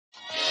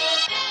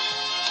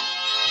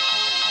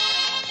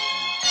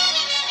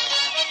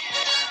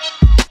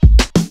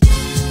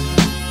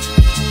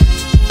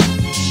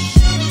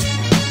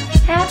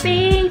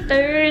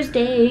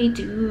Thursday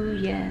to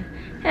ya.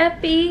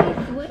 Happy,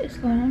 what is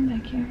going on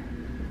back here?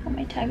 Oh,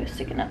 my tag is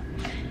sticking up.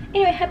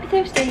 Anyway, happy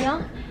Thursday,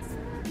 y'all.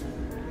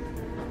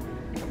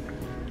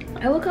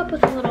 I woke up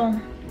with a little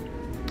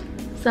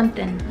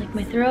something, like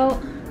my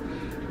throat,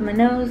 my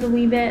nose a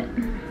wee bit.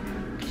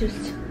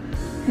 Just,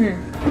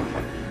 Things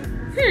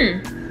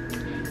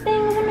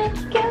that make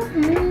you go,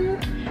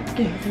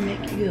 Things that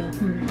make you go,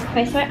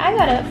 Okay, so I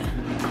got up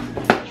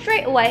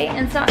straight away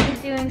and started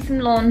doing some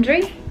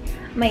laundry.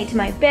 Made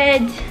my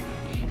bed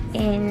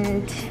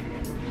and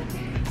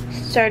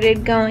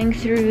started going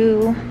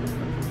through,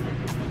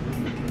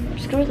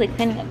 just really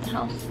cleaning up the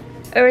house.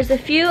 There was a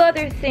few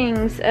other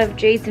things of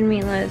Jade's and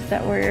Mila's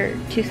that were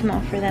too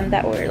small for them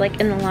that were like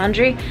in the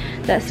laundry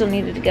that still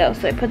needed to go.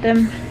 So I put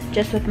them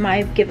just with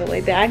my giveaway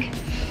bag.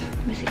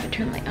 Let me see if I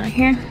turn the light on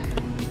here.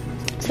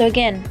 So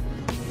again,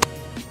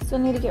 still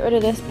need to get rid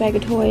of this bag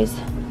of toys,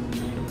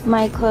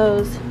 my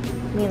clothes,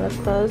 Mila's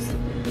clothes.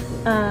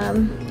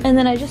 And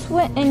then I just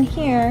went in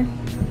here.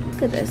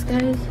 Look at this,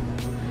 guys.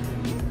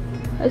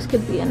 This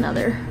could be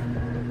another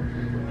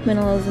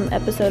minimalism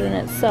episode in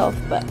itself,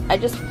 but I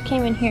just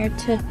came in here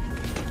to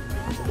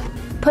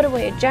put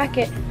away a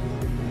jacket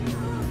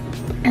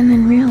and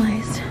then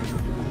realized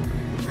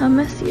how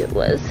messy it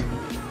was.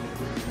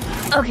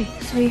 Okay,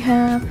 so we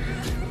have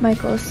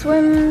Michael's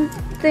swim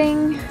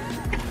thing.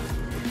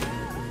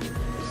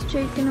 Just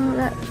Jake, you know,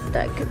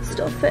 that could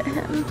still fit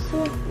him,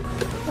 so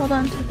hold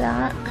on to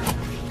that.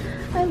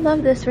 I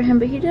love this for him,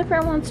 but he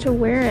never wants to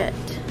wear it.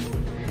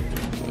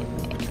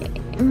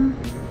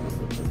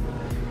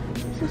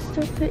 Does this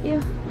still fit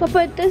you?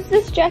 Papa, does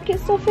this jacket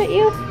still fit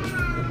you?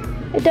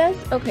 It does?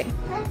 Okay.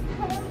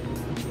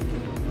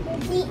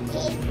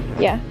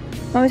 Yeah.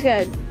 Mommy's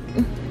gotta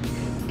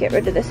get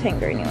rid of this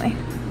hanger anyway.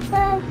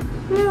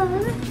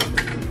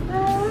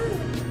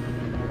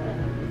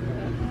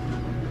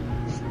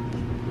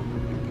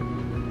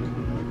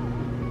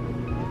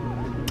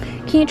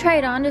 Can you try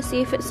it on to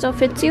see if it still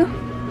fits you?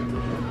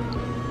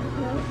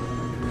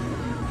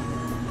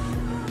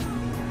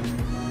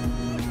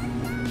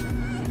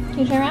 Can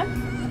you turn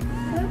around?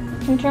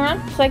 Can you turn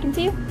around so I can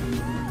see you?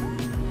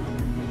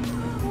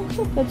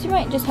 But you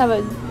might just have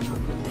a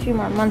few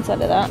more months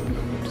out of that.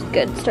 It's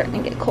good, it's starting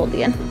to get cold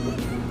again.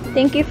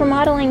 Thank you for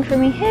modeling for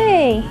me.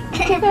 Hey,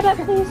 can you pick that up,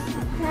 please?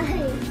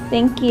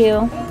 Thank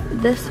you.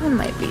 This one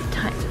might be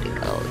time to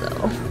go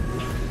though.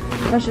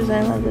 As much as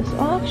I love this.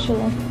 Oh,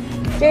 actually.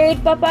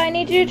 Jade, Papa, I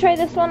need you to try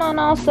this one on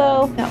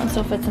also. That one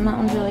still fits and that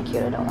one's really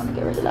cute. I don't want to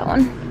get rid of that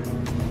one.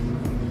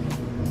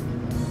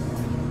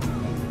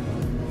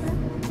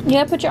 You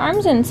gotta put your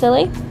arms in,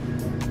 silly.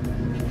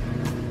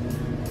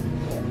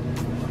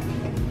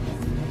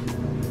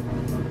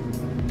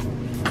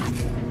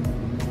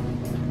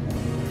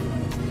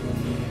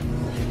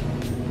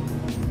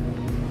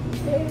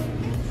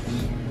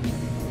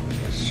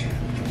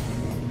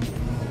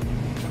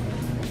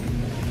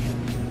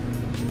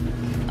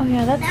 Oh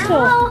yeah, that's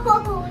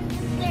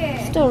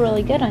still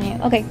really good on you.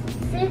 Okay,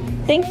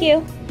 thank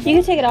you. You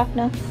can take it off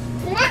now.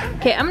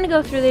 Okay, I'm gonna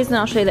go through these and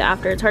I'll show you the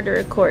after. It's hard to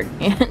record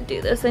and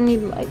do this. I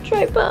need my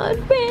tripod,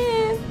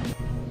 man.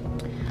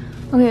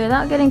 Okay,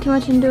 without getting too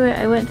much into it,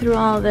 I went through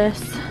all of this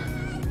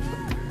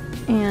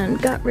and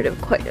got rid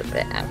of quite a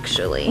bit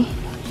actually.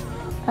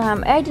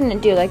 I didn't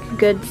do like a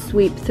good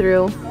sweep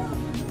through,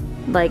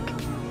 like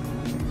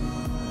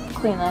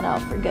clean that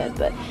out for good,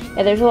 but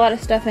yeah, there's a lot of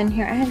stuff in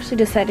here. I actually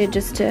decided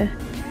just to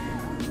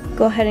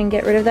go ahead and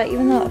get rid of that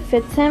even though it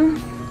fits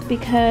him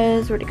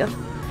because, where'd it go?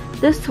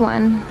 This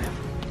one,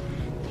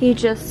 he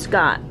just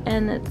got,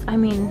 and it's, I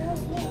mean,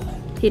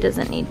 he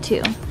doesn't need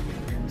to.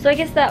 So I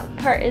guess that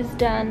part is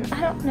done.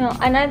 I don't know,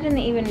 and I didn't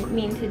even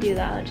mean to do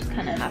that, it just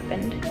kind of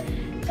happened.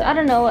 So I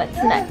don't know what's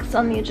next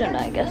on the agenda,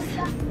 I guess.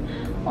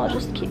 I'll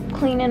just keep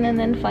cleaning and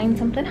then find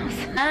something else.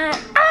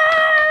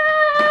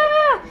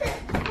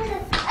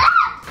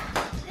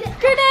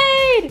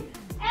 Grenade!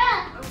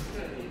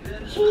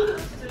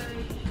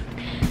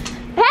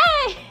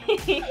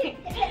 Hey!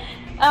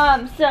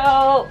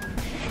 So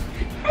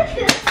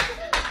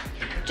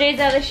Jade's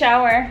out of the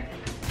shower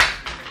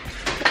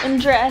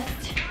and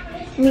dressed.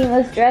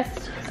 Mila's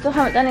dressed. Still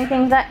haven't done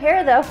anything with that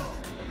hair though.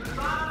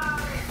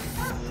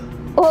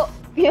 Oh,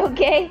 you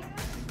okay?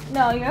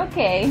 No, you're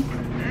okay.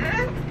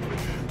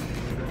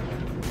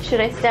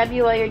 Should I stab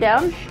you while you're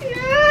down?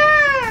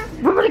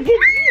 I'm gonna get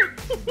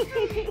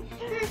you.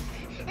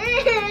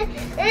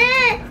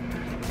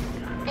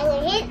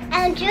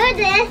 I'll do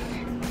this.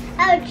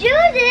 I'll do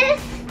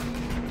this.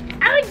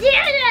 I'll do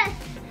this.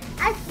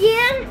 I'll do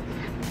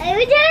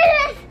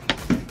this.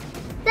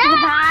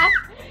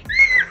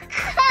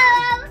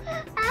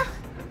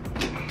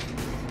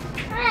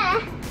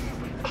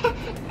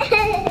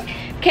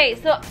 Okay,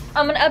 so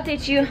I'm gonna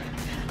update you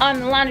on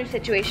the laundry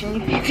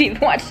situation. If you've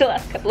watched the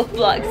last couple of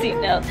vlogs, you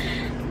know.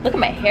 Look at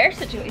my hair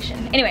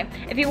situation. Anyway,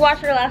 if you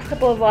watched our last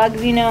couple of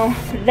vlogs, you know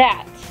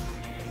that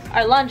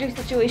our laundry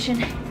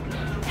situation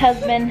has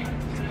been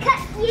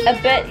a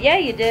bit, yeah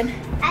you did,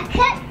 I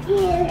cut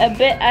you. A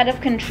bit out of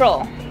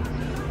control.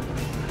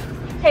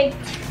 Hey,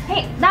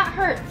 that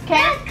hurts, okay?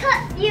 I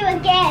cut you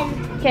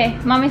again. Okay,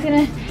 mommy's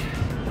gonna,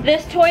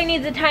 this toy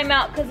needs a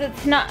timeout because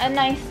it's not a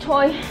nice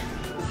toy.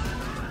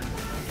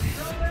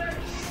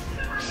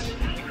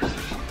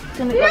 It's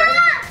gonna go right.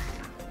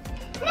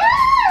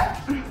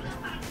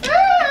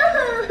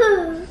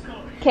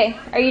 Okay,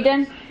 are you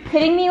done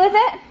hitting me with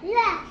it?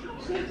 Yeah.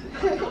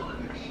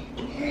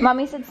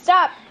 Mommy said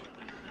stop.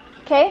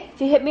 Okay,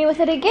 if you hit me with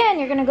it again,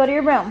 you're gonna go to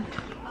your room.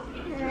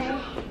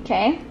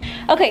 Okay.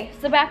 Okay,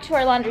 so back to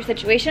our laundry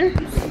situation.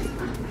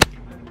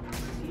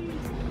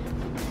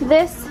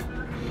 This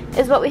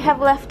is what we have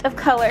left of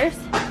colors.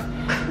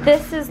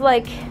 This is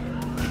like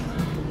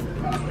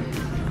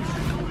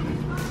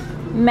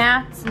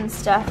mats and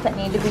stuff that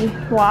need to be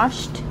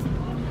washed.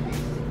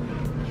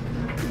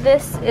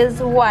 This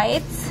is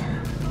whites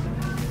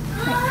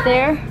right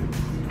there.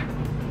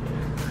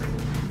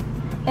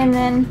 And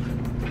then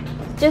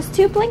just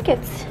 2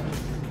 blankets.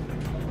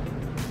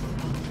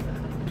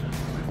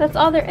 That's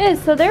all there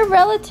is. So they're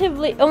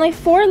relatively, only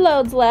 4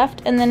 loads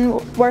left and then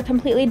we're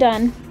completely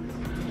done.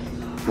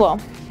 Well,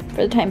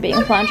 for the time being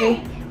with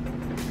laundry.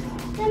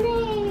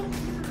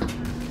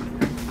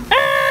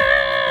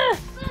 Ah!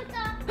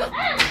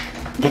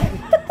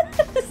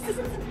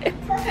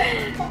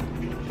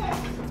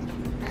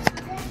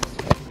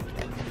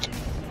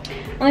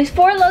 Only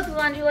 4 loads of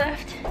laundry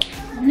left,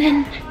 and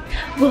then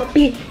we'll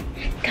be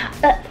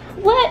caught up.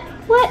 What?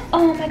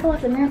 Oh my God,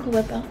 it's a Miracle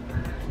Whip out.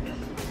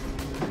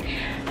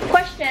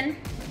 Question,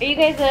 are you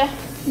guys a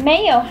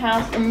mayo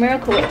house or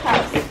Miracle Whip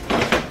house?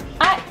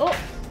 Oh,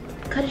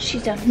 cottage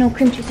cheese down, no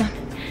cream cheese down.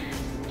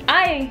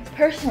 I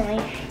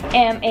personally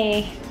am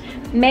a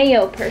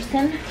mayo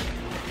person,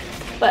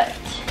 but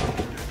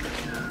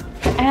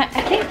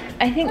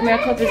I think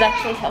Miracle Whip is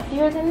actually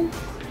healthier than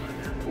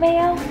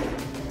mayo.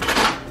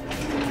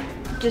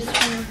 Just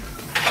from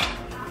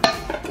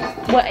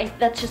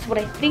that's just what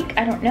I think.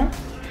 I don't know,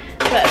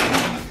 but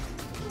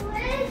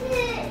Where is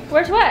it?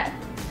 where's what?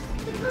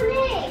 The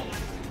plate.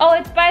 Oh,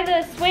 it's by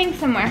the swing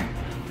somewhere.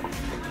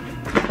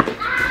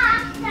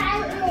 Ah,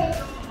 silent.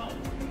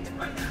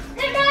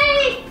 Good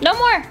night. No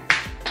more.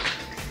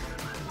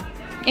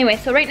 Anyway,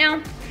 so right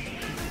now,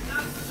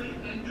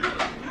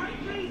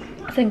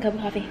 second cup of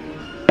coffee.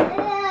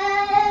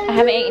 I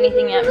haven't ate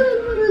anything yet.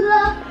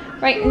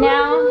 Right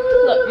now,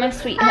 look, my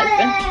sweet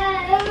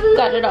husband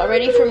got it all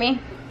ready for me.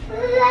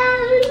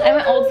 I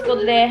went old school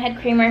today. I had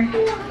creamer.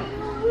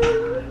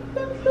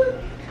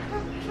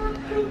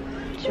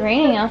 It's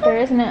raining out there,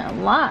 isn't it? A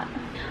lot.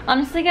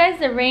 Honestly, guys,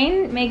 the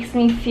rain makes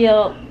me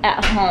feel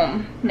at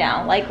home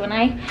now. Like when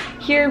I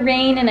hear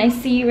rain and I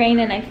see rain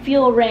and I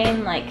feel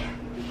rain, like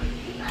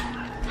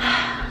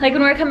when we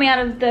were coming out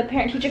of the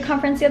parent-teacher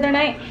conference the other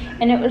night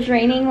and it was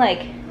raining,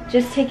 like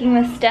just taking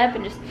this step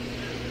and just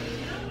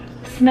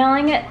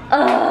smelling it.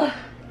 Ugh,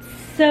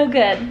 so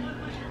good.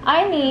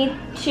 I need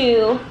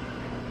to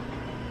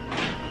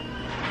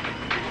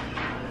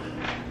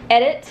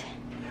edit,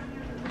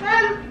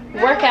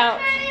 work out,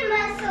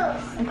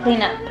 and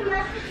clean up.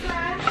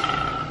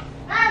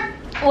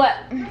 What?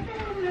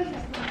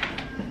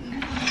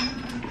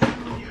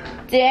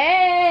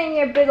 Dang,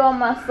 your big old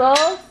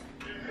muscles.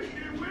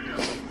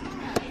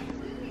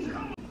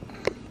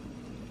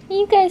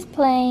 You guys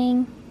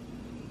playing?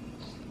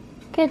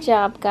 Good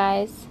job,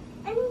 guys.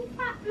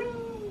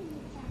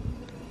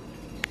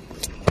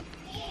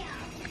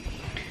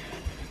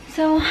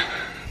 So,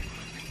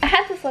 I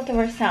had this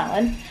leftover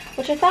salad,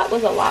 which I thought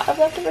was a lot of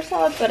leftover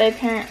salad, but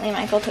apparently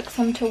Michael took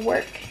some to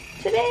work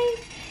today.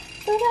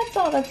 So that's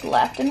all that's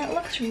left, and it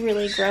looks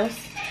really gross.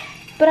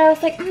 But I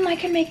was like, I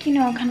can make, you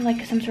know, kind of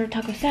like some sort of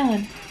taco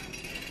salad.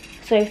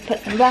 So I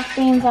put some black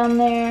beans on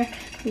there.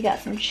 We got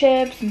some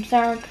chips, some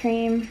sour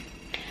cream.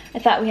 I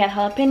thought we had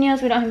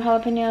jalapenos. We don't have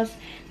jalapenos.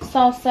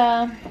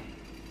 Salsa.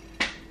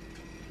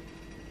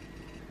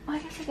 Oh, I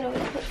guess I could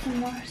always put some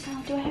more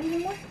salad. Do I have any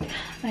more?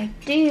 I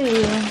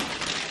do.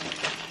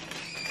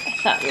 I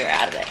thought we were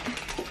out of it.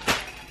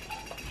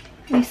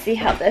 Let me see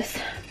how this,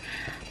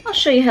 I'll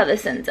show you how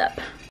this ends up.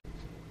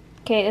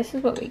 Okay, this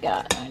is what we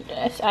got. I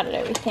just added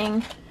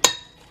everything.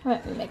 I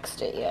haven't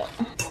mixed it yet.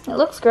 It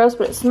looks gross,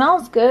 but it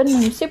smells good,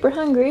 and I'm super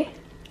hungry.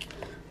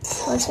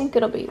 So I think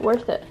it'll be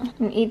worth it. I'm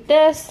gonna eat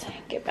this,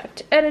 get back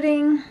to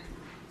editing.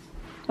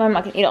 Well, I'm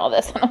not gonna eat all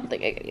this. I don't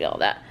think I can eat all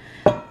that.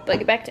 But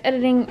get back to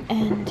editing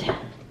and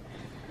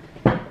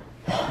try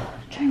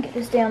and get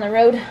this down the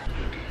road.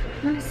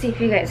 I'm gonna see if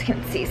you guys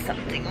can see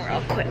something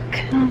real quick.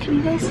 Oh, can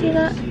you guys see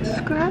that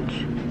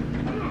scratch?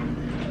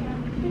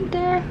 Right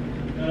there.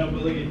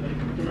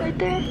 Right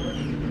there.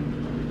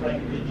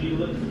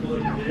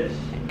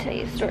 I'll tell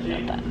you a story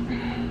about that.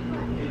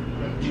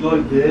 Did you go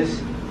like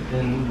this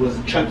and was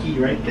Chucky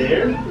right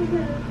there?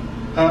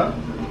 Huh?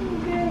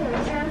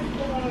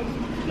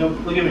 No,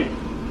 look at me.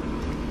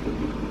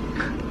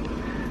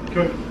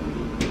 Come here.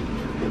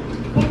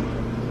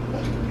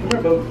 Come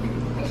here, Bo.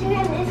 I should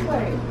have this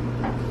one.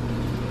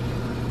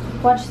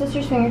 Watch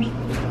sister's fingers.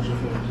 Watch your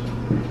fingers.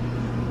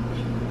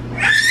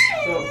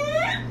 So,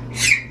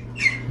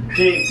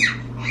 Jake,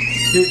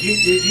 did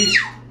you?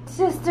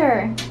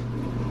 Sister.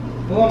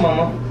 Hold on,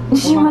 Mama.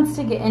 She wants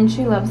to get in.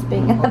 She loves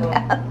being in the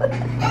bath.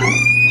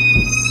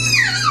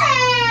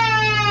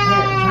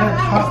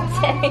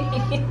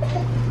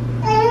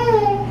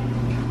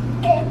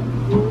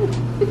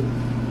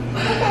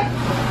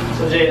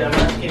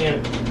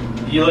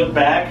 you look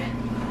back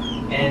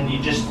and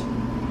you just,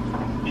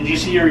 did you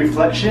see your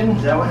reflection?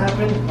 Is that what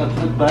happened? Let's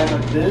look back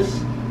like this.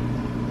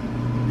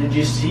 Did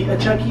you see a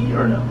Chucky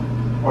or no?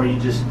 Or you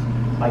just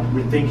like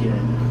were thinking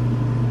it?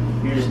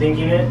 You're just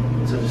thinking it,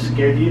 and so it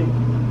scared you?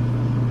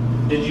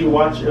 Did you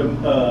watch a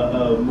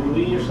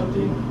movie or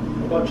something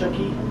about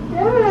Chucky?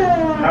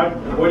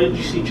 Where did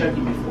you see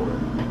Chucky before?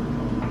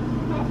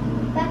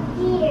 Back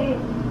here.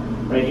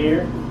 Right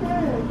here?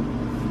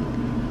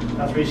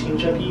 That's where you seen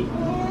Chucky?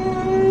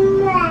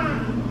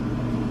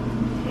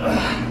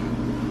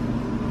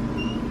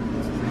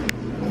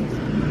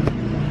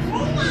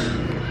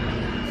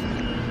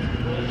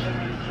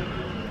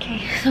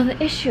 Okay, so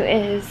the issue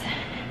is,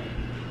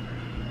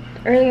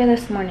 earlier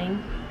this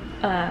morning,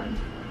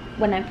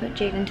 when I put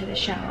Jade into the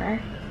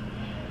shower,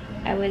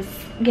 I was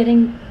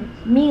getting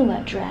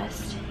Mila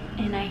dressed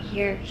and I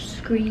hear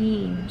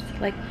screams,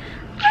 like,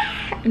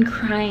 ah! And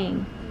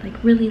crying,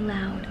 like really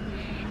loud.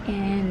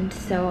 And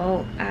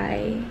so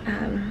I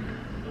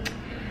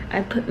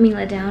put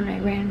Mila down and I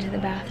ran into the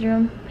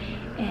bathroom,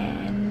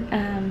 and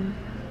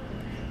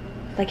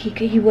like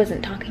he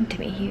wasn't talking to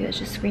me, he was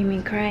just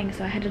screaming, crying.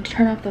 So I had to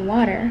turn off the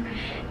water,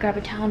 grab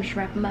a towel and just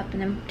wrap him up,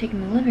 and then take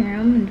him to the living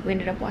room, and we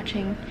ended up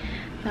watching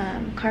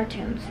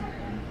cartoons.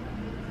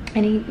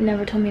 And he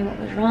never told me what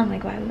was wrong,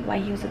 like why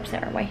he was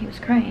upset or why he was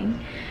crying.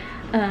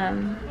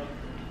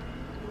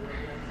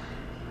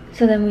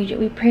 So then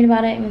we prayed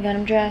about it and we got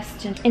him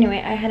dressed. And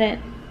anyway,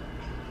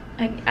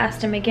 I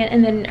asked him again,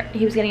 and then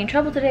he was getting in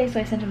trouble today, so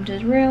I sent him to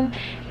his room.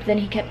 But then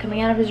he kept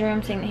coming out of his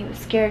room saying that he was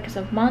scared because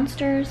of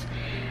monsters.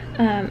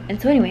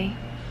 And so anyway,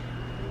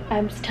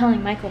 I was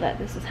telling Michael that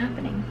this was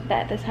happening,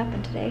 that this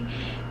happened today.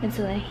 And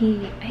so then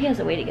he has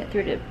a way to get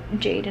through to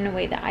Jade in a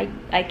way that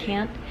I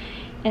can't.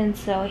 And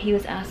so he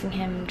was asking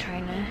him,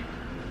 trying to,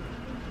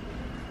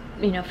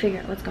 you know, figure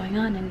out what's going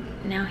on.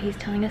 And now he's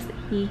telling us that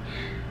he,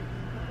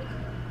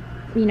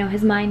 you know,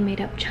 his mind made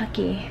up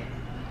Chucky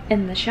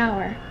in the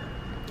shower.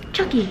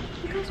 Chucky!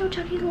 You guys know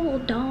Chucky's little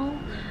doll?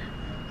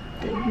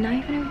 The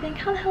knife and everything?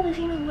 How the hell does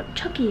he know what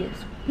Chucky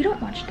is? We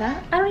don't watch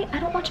that. I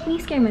don't watch any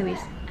scary movies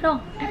at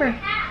all, ever.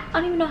 I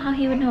don't even know how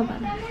he would know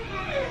about that.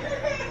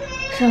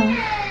 So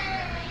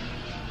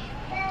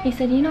he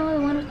said, you know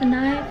the one with the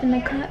knife and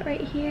the cut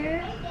right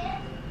here?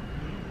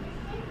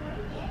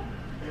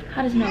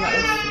 How does he know about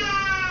this?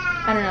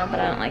 I don't know, but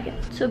I don't like it.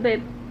 So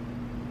babe,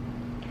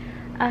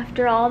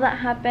 after all that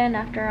happened,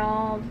 after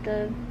all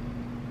the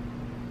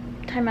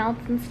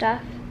timeouts and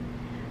stuff,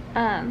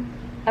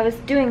 I was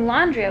doing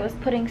laundry. I was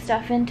putting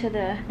stuff into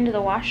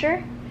the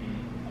washer,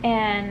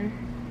 and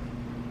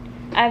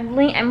I'm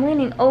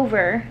leaning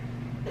over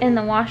in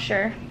the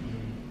washer,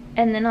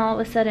 and then all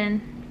of a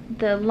sudden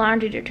the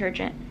laundry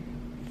detergent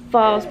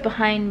falls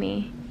behind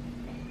me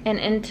and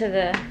into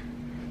the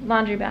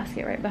laundry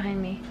basket right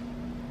behind me.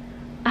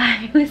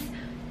 I was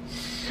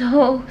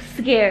so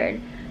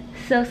scared,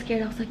 so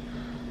scared. I was like,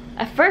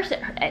 at first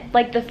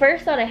like the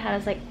first thought I had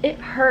was like, it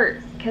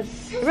hurt,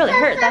 because it really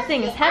hurt. That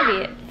thing is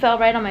heavy. It fell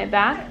right on my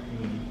back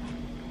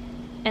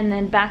and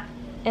then back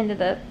into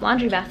the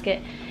laundry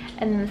basket.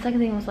 And then the second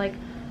thing was like,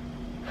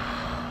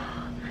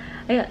 I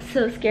got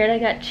so scared. I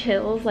got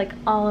chills like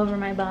all over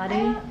my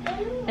body.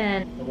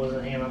 And it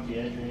wasn't hanging off the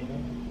edge or anything?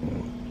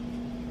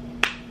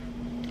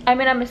 I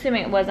mean, I'm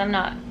assuming it was. I'm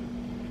not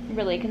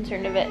really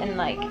concerned of it in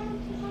like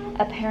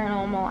a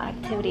paranormal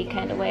activity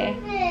kind of way.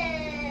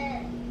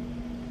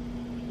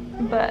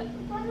 But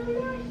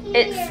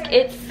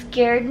it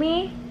scared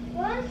me.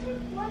 What's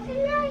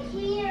not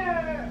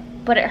here?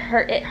 But it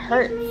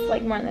hurts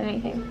like more than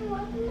anything.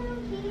 What's not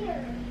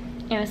here?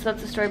 Anyway, so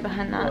that's the story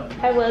behind that.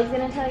 I was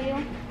gonna tell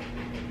you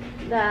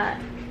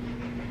that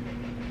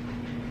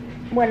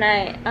when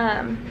I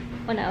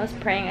was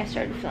praying, I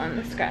started feeling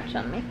the scratch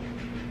on me.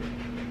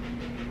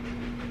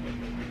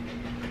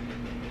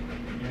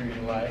 You're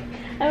gonna lie?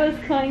 I was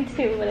going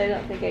to, but I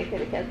don't think I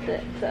could have kept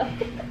it, so.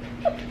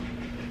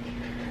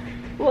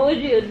 What would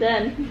you have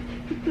done?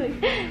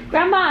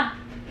 Grandma,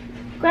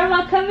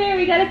 come here,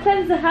 we gotta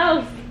cleanse the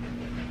house.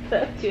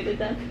 That's what you would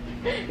have done.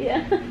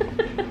 Yeah.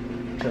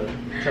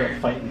 Try to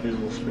fight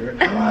invisible spirit.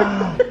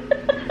 Wow.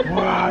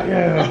 Wow,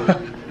 yeah.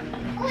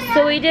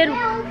 So he did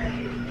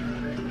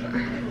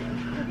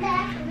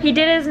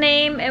his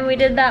name, and we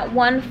did that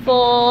one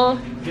full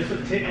Guess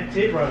what Aunt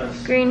Tay brought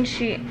us? green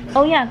sheet.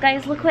 Oh yeah,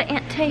 guys, look what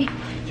Aunt Tay.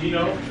 Do you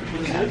know what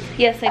this is?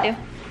 Yes, I do.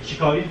 She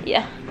called you?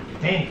 Yeah.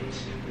 Dang it.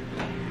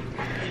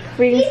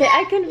 We're gonna say,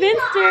 I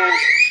convinced her.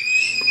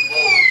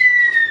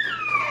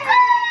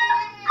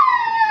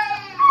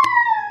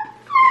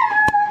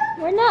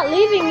 We're not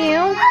leaving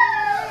you.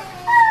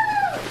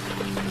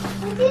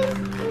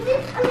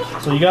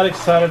 So you got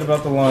excited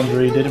about the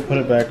laundry, didn't put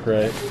it back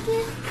right.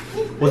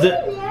 Was it?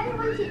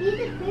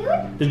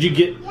 Did you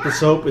get the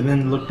soap and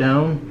then look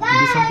down and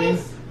do something?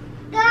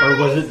 Or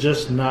was it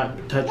just not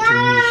touching,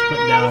 you just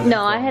put down?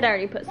 No, I had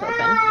already put soap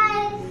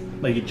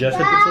in. Like you just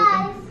had put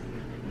soap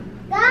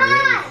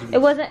in? It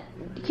wasn't.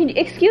 Can you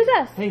excuse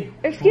us? Hey,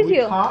 excuse when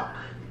we you. Talk,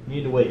 you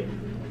need to wait.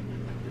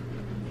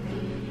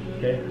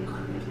 Okay?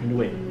 You need to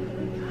wait.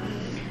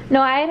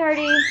 No, I had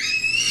already.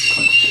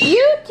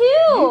 You too.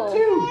 You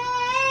too.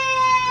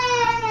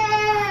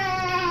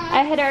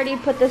 I had already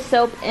put the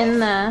soap in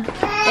there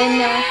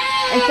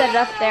and set it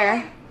up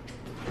there,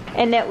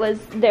 and it was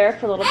there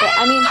for a little bit.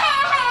 I mean,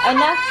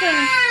 enough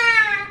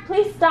for,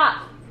 please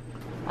stop.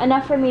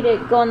 Enough for me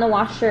to go in the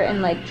washer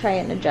and like try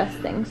and adjust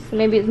things. So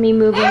maybe it's me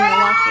moving the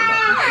washer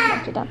that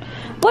knocked it down.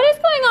 What is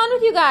going on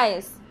with you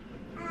guys?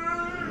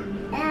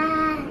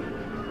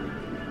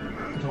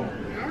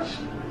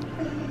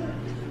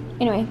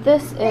 Anyway,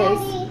 this is,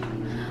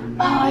 oh,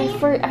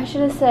 I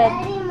should have said,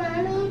 Daddy,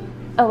 Mommy,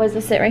 oh, is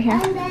this it right here?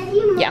 and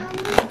Daddy, Mommy, Yeah.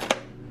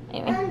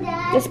 Anyway, and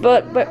Daddy.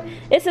 but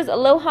this is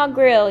Aloha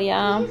Grill,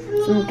 y'all.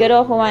 Some good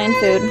old Hawaiian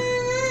food.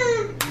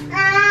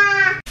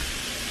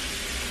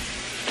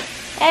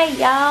 Hey,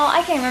 y'all.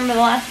 I can't remember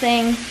the last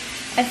thing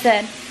I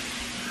said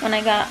when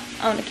I got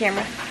on the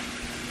camera.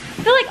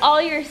 I feel like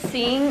all you're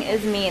seeing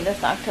is me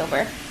this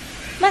October.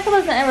 Michael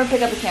doesn't ever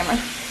pick up a camera.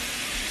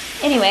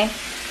 Anyway.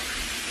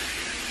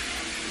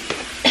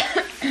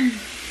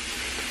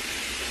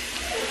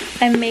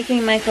 I'm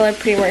making Michael a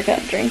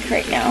pre-workout drink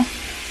right now.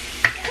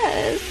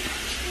 Because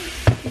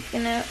he's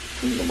gonna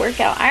work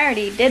out. I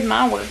already did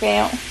my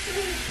workout.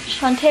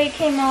 Shantae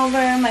came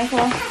over.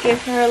 Michael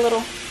gave her a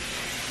little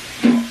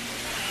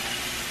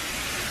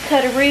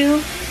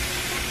cutaroo.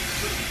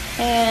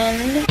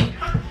 And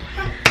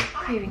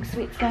craving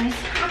sweets, guys.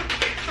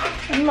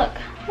 And look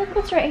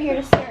what's right here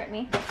to stare at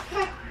me.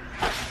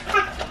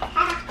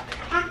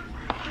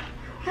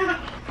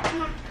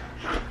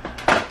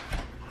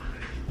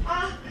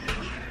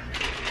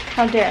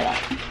 How dare that?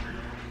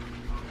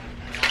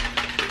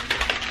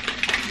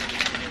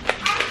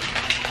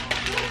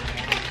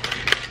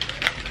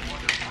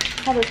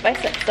 How those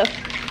biceps though.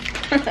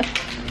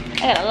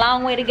 I got a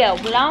long way to go.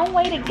 Long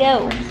way to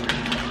go.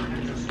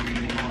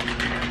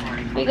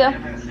 Here you go.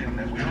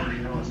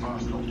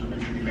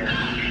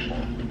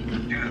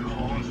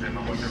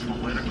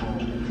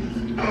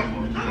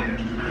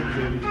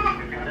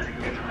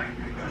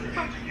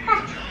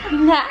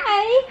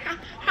 Hi.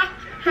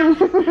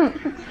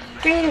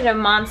 Created a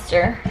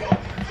monster.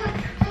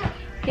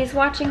 He's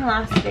watching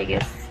Las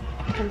Vegas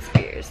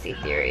conspiracy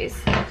theories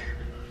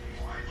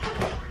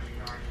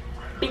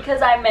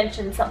because I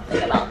mentioned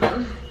something about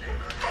them.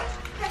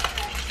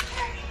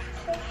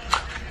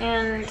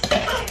 And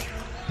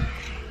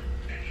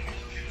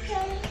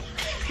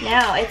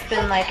now it's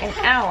been like an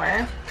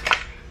hour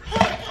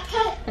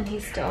and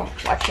he's still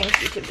watching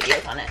YouTube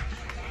videos on it.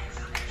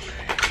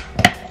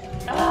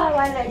 Oh,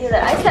 why did I do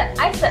that?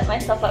 I set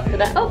myself up for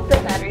that. Oh, the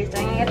battery's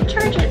dying. I gotta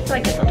charge it, so I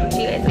guess I'll talk to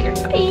you guys later.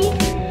 Bye.